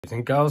Boys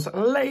and girls,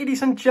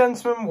 ladies and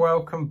gentlemen,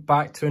 welcome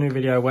back to a new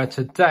video where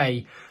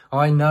today,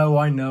 I know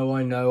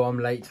I'm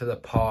late to the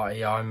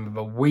party. I'm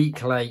a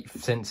week late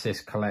since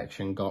this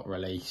collection got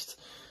released.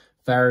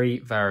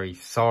 Very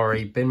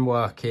sorry. Been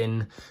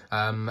working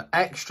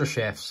extra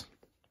shifts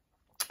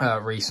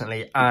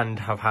recently and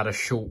have had a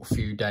short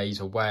few days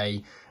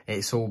away.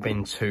 It's all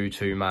been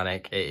too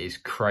manic. It is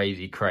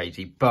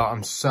crazy, but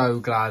I'm so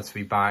glad to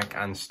be back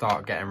and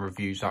start getting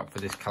reviews up for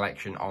this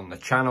collection on the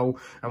channel.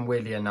 And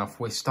weirdly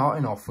enough, we're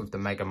starting off with the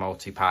mega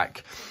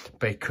multi-pack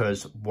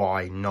because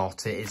why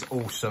not? It is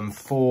awesome.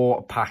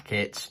 4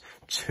 packets,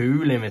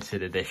 2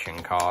 limited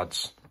edition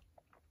cards.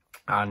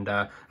 And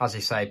as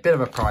you say, a bit of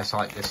a price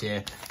hike this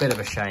year, bit of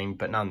a shame,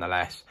 but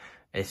nonetheless,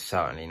 it's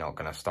certainly not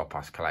going to stop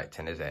us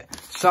collecting, is it?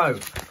 So,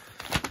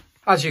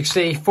 as you can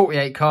see,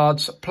 48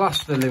 cards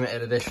plus the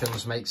limited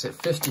editions makes it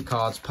 50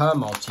 cards per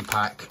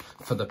multi-pack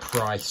for the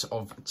price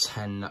of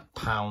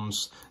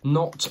 £10.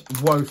 Not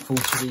woeful,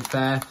 to be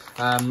fair,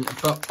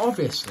 but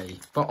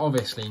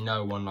obviously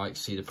no one likes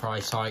to see the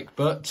price hike.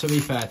 But to be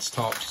fair to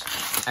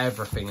Topps,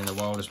 everything in the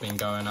world has been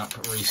going up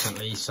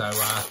recently, so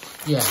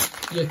yeah,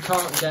 you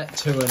can't get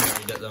too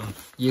annoyed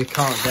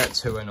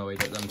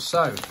at them.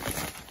 So,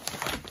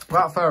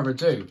 without further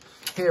ado,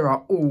 here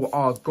are all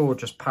our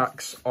gorgeous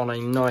packs on a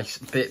nice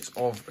bit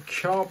of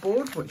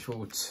cardboard, which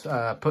we'll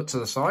put to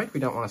the side. We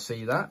don't want to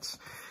see that.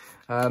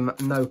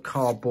 No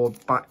cardboard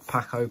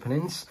backpack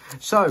openings.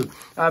 So,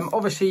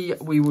 obviously,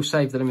 we will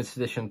save the limited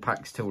edition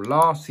packs till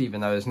last, even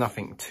though there's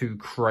nothing too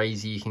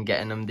crazy you can get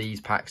in them.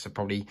 These packs are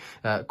probably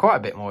quite a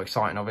bit more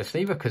exciting,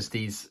 obviously, because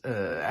these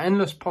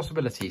endless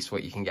possibilities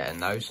what you can get in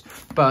those.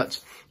 But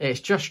it's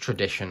just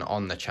tradition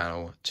on the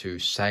channel to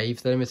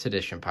save the limited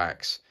edition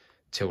packs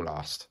till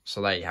last.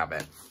 So there you have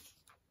it.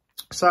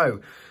 So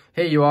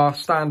here you are,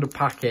 standard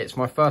packets.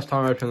 My first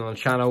time opening on the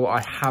channel.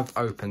 I have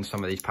opened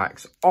some of these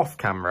packs off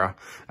camera,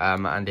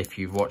 and if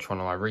you've watched one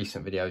of my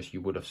recent videos, you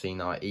would have seen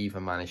that I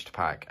even managed to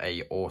pack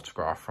a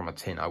autograph from a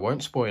tin. I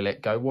won't spoil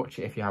it. Go watch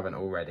it if you haven't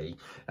already.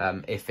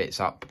 If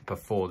it's up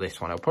before this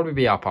one, it'll probably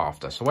be up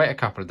after, so wait a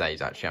couple of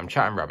days. Actually, I'm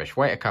chatting rubbish.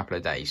 Wait a couple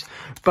of days.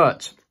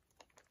 But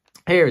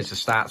here is the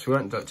stats. We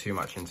won't look too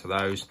much into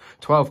those.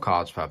 12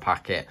 cards per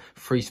packet,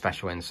 3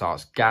 special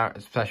inserts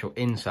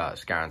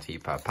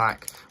guaranteed per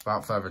pack.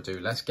 Without further ado,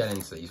 let's get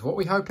into these. What are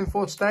we hoping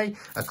for today?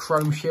 A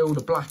chrome shield,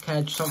 a black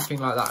edge, something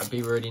like that would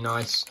be really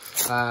nice.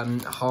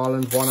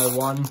 Haaland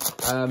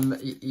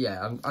 101.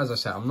 Yeah, as I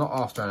said, I'm not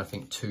after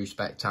anything too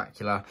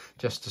spectacular.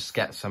 Just to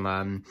get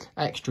some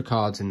extra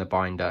cards in the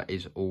binder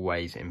is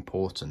always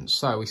important.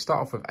 So we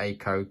start off with a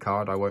code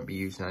card. I won't be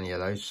using any of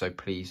those, so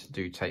please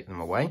do take them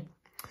away.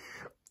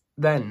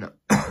 Then,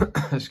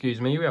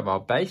 excuse me, we have our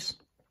base.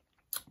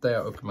 They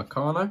are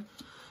Upamecano,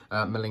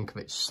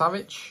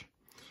 Milinkovic-Savic,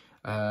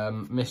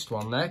 missed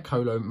one there,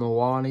 Kolo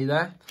Muani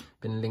there.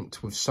 Been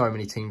linked with so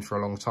many teams for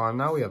a long time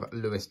now. We have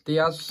Luis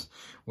Diaz,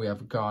 we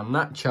have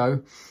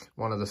Garnacho,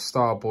 one of the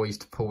star boys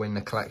to pull in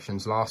the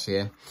collections last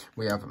year.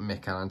 We have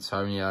Mikel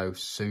Antonio,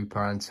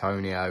 Super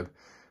Antonio.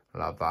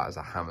 Love that as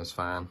a Hammers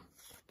fan.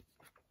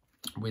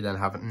 We then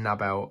have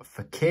Nabil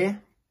Fekir,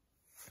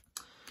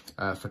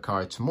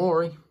 Fikayo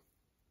Tomori.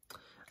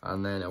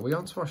 And then, are we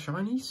on to our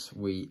shinies?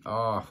 We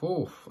are.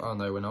 Oh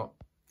no, we're not.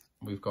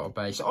 We've got a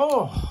base.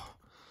 Oh,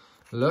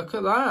 look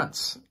at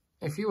that.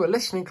 If you were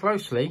listening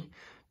closely,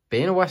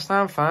 being a West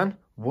Ham fan,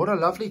 what a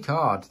lovely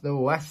card. The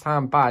West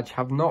Ham badge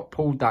have not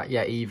pulled that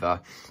yet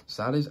either.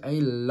 So that is a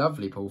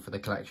lovely pull for the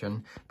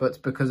collection.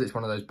 But because it's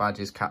one of those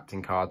badges,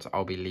 captain cards,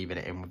 I'll be leaving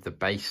it in with the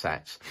base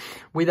sets.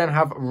 We then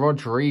have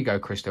Rodrigo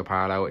Crystal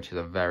Parallel, which is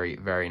a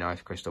very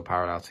nice Crystal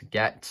Parallel to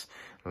get.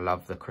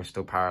 Love the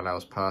Crystal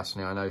Parallels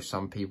personally. I know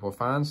some people are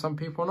fans, some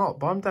people are not,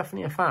 but I'm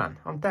definitely a fan.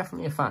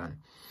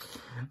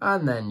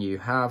 And then you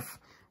have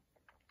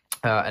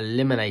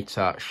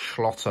Eliminator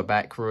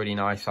Schlotterbeck, really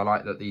nice. I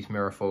like that these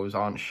mirror foils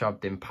aren't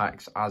shoved in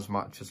packs as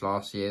much as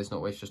last year's, not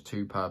always just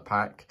 2 per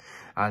pack.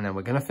 And then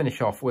we're going to finish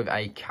off with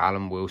a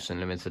Callum Wilson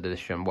limited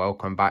edition.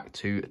 Welcome back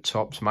to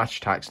Topps Match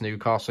Attax,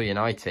 Newcastle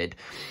United.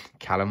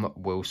 Callum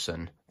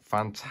Wilson,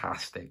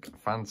 fantastic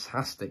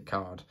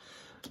card.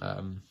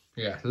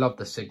 Yeah, love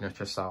the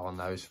signature style on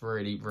those.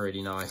 Really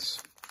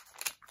nice.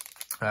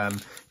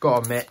 Got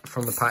to admit,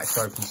 from the packs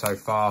open so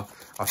far,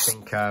 I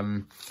think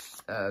the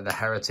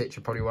Heritage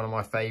are probably one of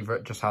my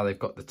favourite. Just how they've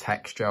got the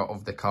texture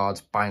of the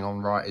cards bang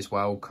on right as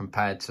well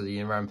compared to the...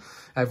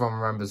 everyone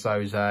remembers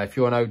those. If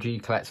you're an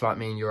OG collector like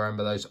me and you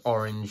remember those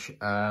orange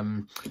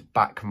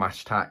back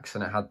Match Attax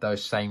and it had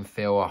those same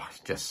feel. Oh,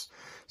 just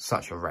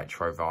such a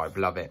retro vibe.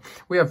 Love it.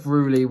 We have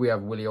Rulli, we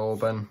have Willy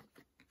Orban,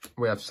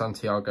 we have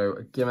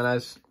Santiago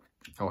Jimenez.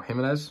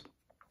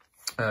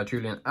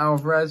 Julian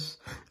Alvarez,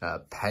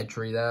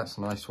 Pedri there, that's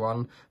a nice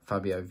one.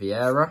 Fabio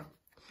Vieira,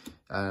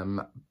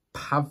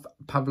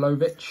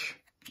 Pavlovic,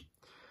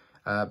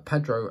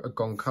 Pedro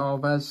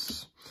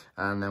Goncalves,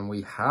 and then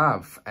we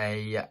have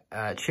a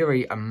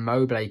Chiri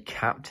Immobile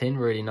captain,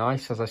 really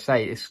nice. As I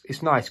say,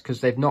 it's nice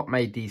because they've not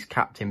made these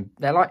captain,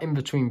 they're like in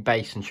between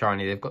base and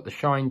shiny. They've got the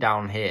shine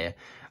down here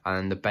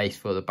and the base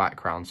for the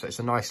background. So it's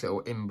a nice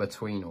little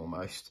in-between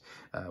almost,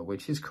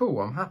 which is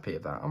cool. I'm happy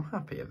with that. I'm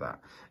happy with that.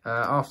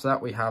 After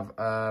that, we have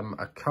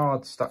a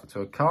card stuck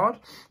to a card.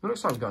 It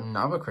looks like we've got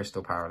another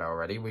crystal parallel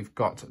already. We've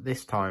got,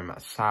 this time,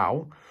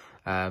 Sal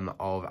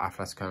of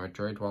Atletico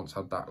Madrid. Once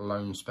had that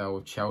loan spell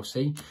with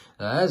Chelsea.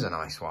 There's a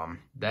nice one.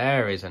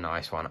 There is a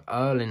nice one.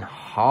 Erling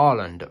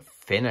Haaland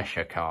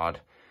finisher card.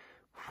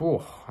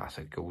 Whew, that's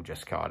a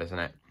gorgeous card, isn't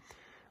it?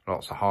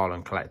 Lots of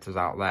Haaland collectors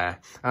out there.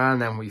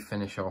 And then we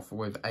finish off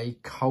with a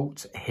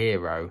cult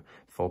hero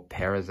for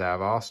Perez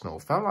of Arsenal.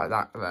 Felt like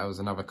that there was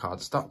another card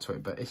stuck to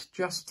it, but it's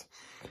just,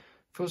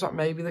 feels like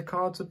maybe the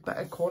card's of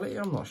better quality.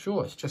 I'm not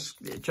sure. It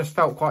just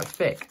felt quite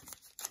thick.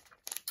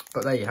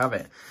 But there you have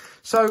it.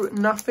 So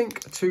nothing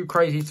too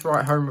crazy to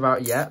write home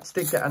about yet.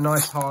 Did get a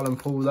nice Haaland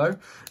pull though.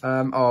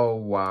 Oh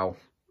wow,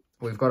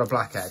 we've got a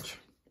black edge.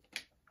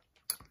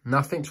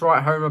 Nothing to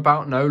write home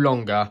about no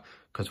longer,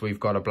 because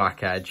we've got a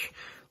black edge.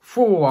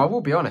 Whew, I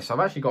will be honest, I've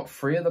actually got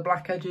 3 of the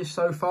black edges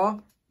so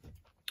far,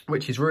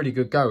 which is really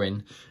good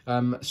going.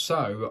 You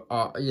know,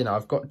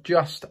 I've got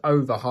just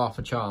over half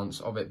a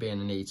chance of it being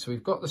a need. So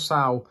we've got the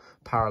Sal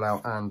parallel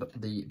and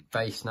the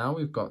base now.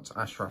 We've got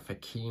Ashraf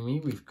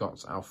Hakimi. We've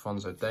got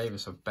Alphonso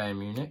Davies of Bayern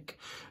Munich.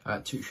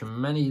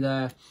 Tuchemeni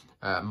there.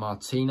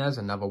 Martinez,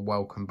 another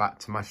welcome back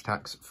to Match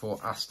Attax for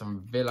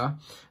Aston Villa.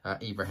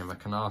 Ibrahim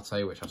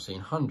Konate, which I've seen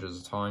hundreds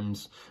of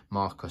times.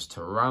 Marcus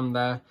Thuram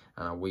there.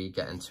 And we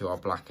get into our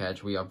black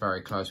edge. We are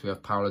very close. We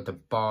have Paulo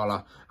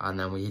Dybala. And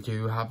then we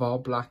do have our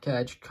black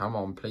edge. Come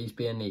on, please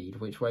be a need.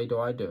 Which way do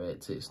I do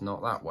it? It's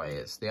not that way.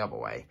 It's the other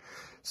way.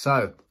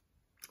 So,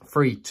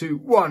 3, 2,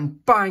 1.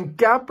 Bang!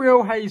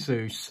 Gabriel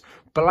Jesus.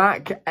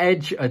 Black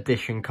Edge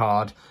edition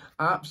card.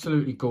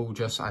 Absolutely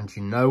gorgeous. And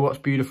you know what's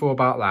beautiful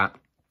about that?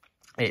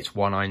 It's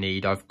one I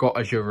need. I've got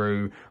a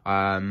Giroud,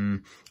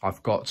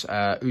 I've got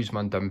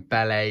Ousmane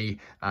Dembele,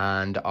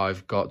 and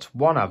I've got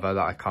one other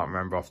that I can't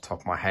remember off the top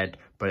of my head,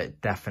 but it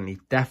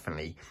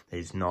definitely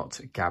is not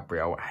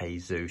Gabriel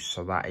Jesus.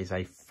 So that is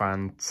a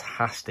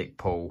fantastic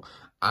pull.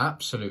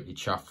 Absolutely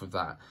chuffed with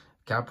that.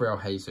 Gabriel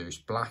Jesus,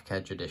 Black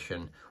Edge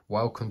Edition.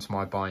 Welcome to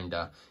my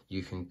binder.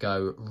 You can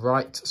go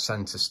right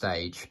centre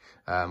stage.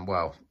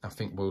 Well, I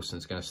think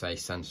Wilson's going to say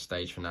centre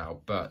stage for now,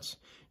 but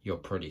you're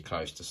pretty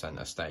close to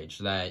centre stage.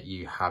 There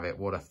you have it.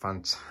 What a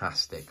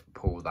fantastic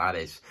pull that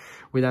is.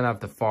 We then have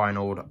the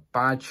final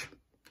badge.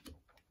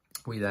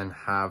 We then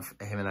have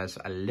Jimenez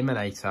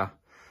Eliminator.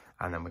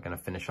 And then we're going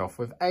to finish off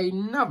with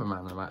another man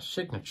of the match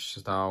signature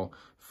style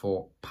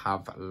for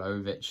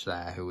Pavlovic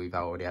there, who we've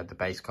already had the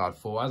base card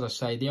for. As I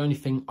say, the only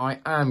thing I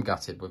am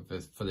gutted with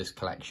for this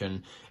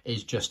collection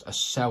is just a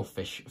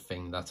selfish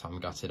thing that I'm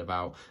gutted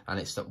about, and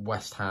it's that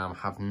West Ham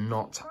have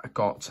not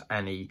got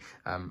any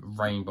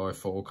rainbow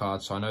foil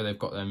cards. So I know they've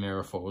got their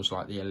mirror foils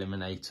like the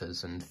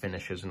eliminators and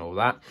finishers and all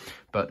that,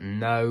 but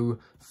no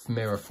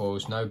mirror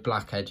foils, no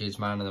black edges,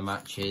 man of the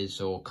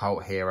matches or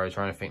cult heroes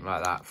or anything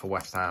like that for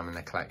West Ham in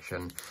the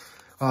collection.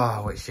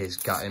 Oh, which is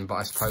gutting, but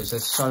I suppose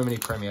there's so many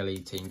Premier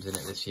League teams in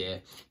it this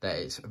year that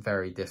it's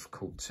very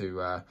difficult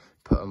to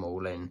put them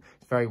all in.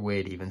 It's very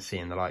weird even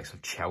seeing the likes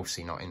of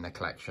Chelsea not in the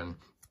collection.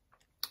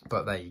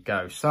 But there you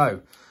go.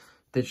 So,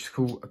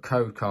 digital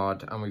code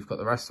card, and we've got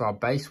the rest of our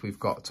base. We've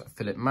got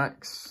Philip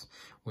Max,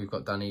 we've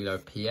got Danilo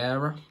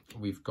Pereira,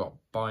 we've got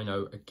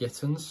Bino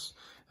Gittins.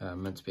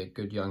 Meant to be a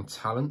good young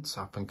talent,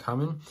 up and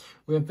coming.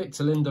 We have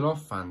Victor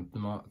Lindelof and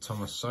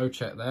Thomas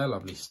Soucek there,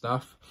 lovely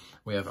stuff.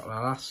 We have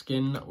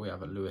Laskin, we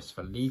have Luis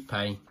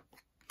Felipe,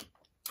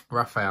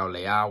 Rafael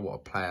Leao, what a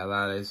player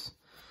that is.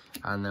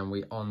 And then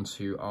we on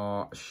to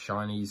our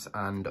shinies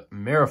and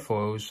mirror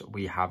foils.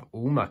 We have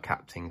Ulma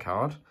captain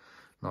card,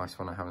 nice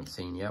one I haven't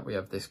seen yet. We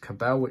have this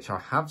Cabell, which I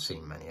have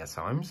seen many a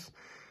times,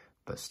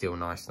 but still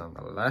nice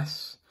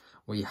nonetheless.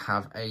 We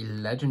have a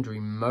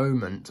legendary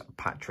moment,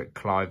 Patrick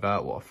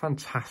Kluivert. What a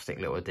fantastic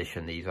little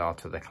addition these are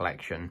to the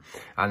collection.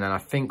 And then I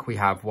think we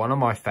have one of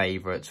my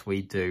favourites.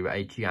 We do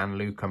a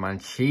Gianluca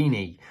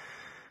Mancini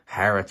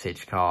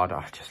heritage card.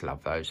 I just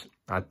love those.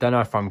 I don't know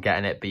if I'm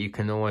getting it, but you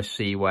can almost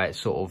see where it's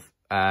sort of,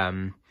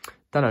 don't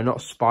know,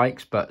 not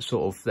spikes, but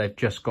sort of they've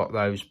just got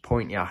those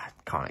pointy, I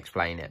can't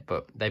explain it,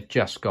 but they've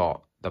just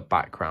got the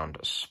background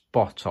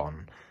spot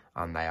on,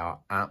 and they are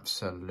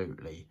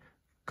absolutely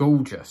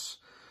gorgeous.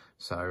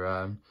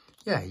 So,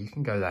 yeah, you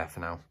can go there for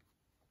now.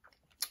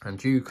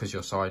 And you, because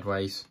you're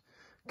sideways,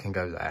 can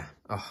go there.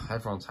 Oh,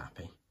 everyone's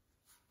happy.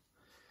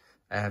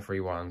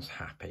 Everyone's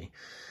happy.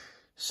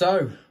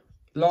 So,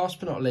 last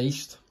but not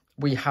least,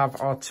 we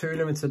have our 2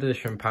 limited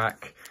edition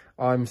pack.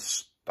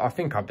 I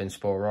think I've been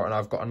spoiled right, and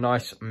I've got a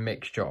nice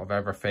mixture of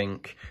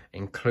everything,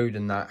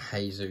 including that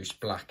Jesus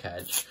Black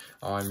Edge.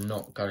 I'm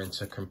not going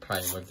to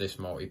complain with this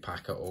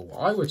multi-pack at all.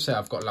 I would say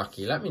I've got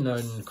lucky. Let me know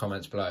in the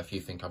comments below if you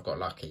think I've got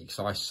lucky, because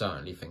I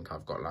certainly think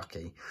I've got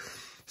lucky.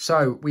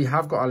 So, we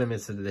have got our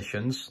limited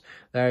editions.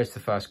 There is the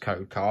first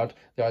code card.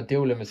 The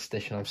ideal limited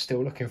edition, I'm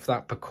still looking for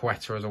that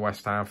Paqueta as a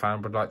West Ham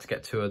fan. Would like to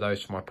get 2 of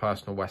those for my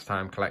personal West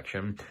Ham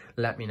collection.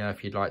 Let me know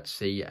if you'd like to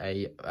see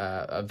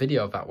a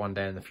video of that one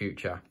day in the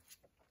future.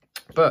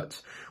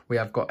 But we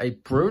have got a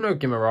Bruno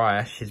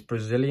Guimaraes, his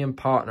Brazilian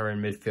partner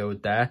in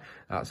midfield there.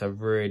 That's a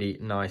really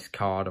nice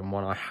card and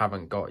one I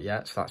haven't got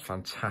yet, so that's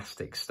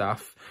fantastic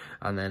stuff.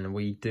 And then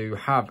we do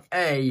have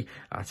a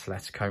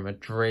Atletico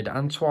Madrid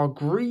Antoine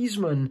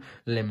Griezmann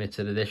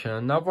limited edition.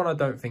 Another one I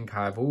don't think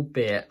I have,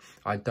 albeit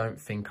I don't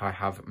think I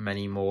have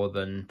many more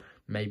than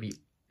maybe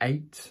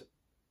 8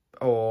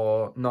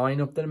 or 9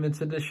 of the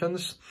limited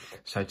editions.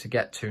 So to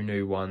get 2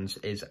 new ones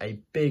is a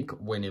big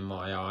win in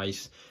my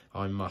eyes,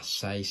 I must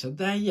say. So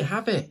there you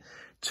have it.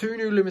 2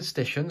 new limited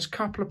editions,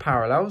 couple of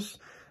parallels,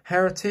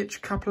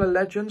 Heritage, couple of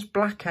legends,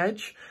 Black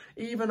Edge,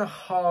 even a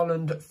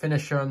Haaland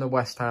finisher and the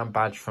West Ham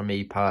badge for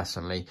me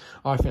personally.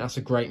 I think that's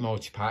a great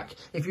multi-pack.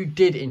 If you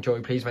did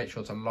enjoy, please make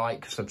sure to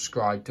like,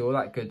 subscribe, do all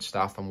that good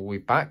stuff. And we'll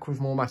be back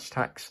with more Match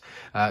Attax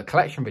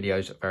collection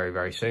videos very,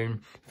 very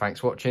soon.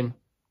 Thanks for watching.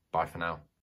 Bye for now.